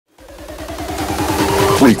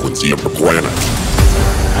frequency of the planet.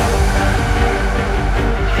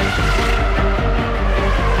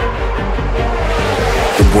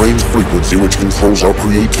 The brain's frequency which controls our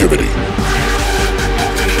creativity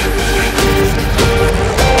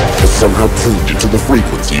has somehow tuned into the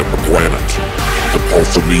frequency of the planet. The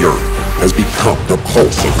pulse of the Earth has become the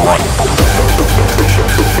pulse of life.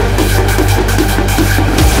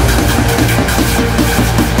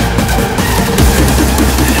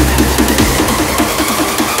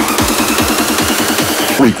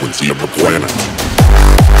 Frequency of the planet.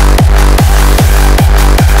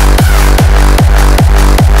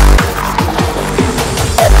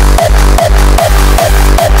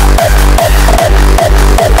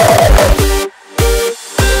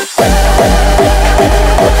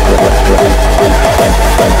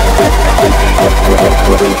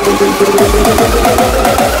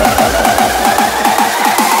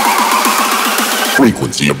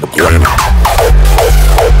 Frequency of the planet.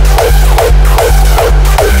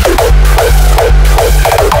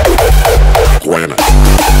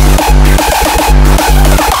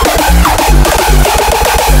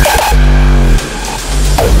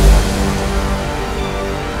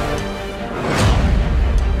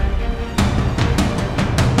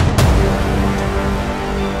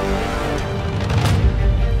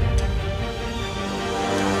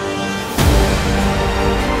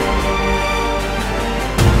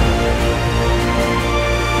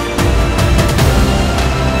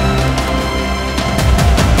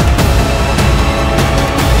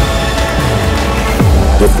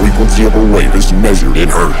 The frequency of a wave is measured in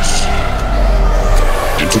hertz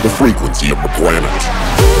into the frequency of the planet.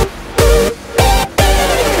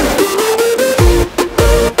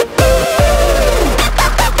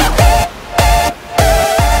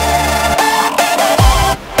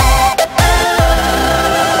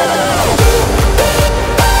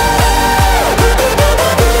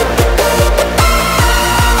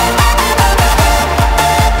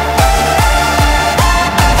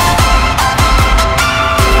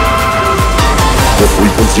 The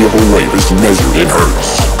frequency of a wave is measured in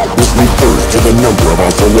hertz. This refers to the number of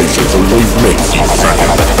oscillations a wave makes each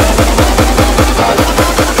second.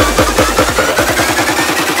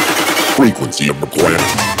 Frequency of the planet.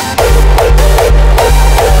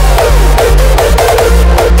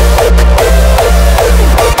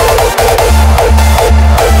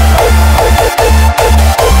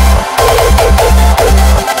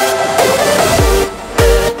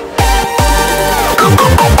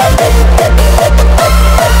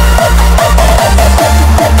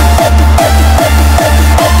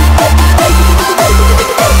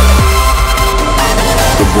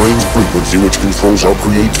 The brain's frequency which controls our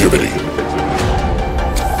creativity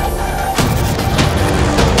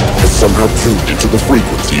has somehow tuned into the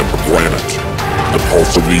frequency of the planet. The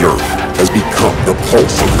pulse of the Earth has become the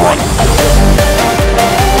pulse of life.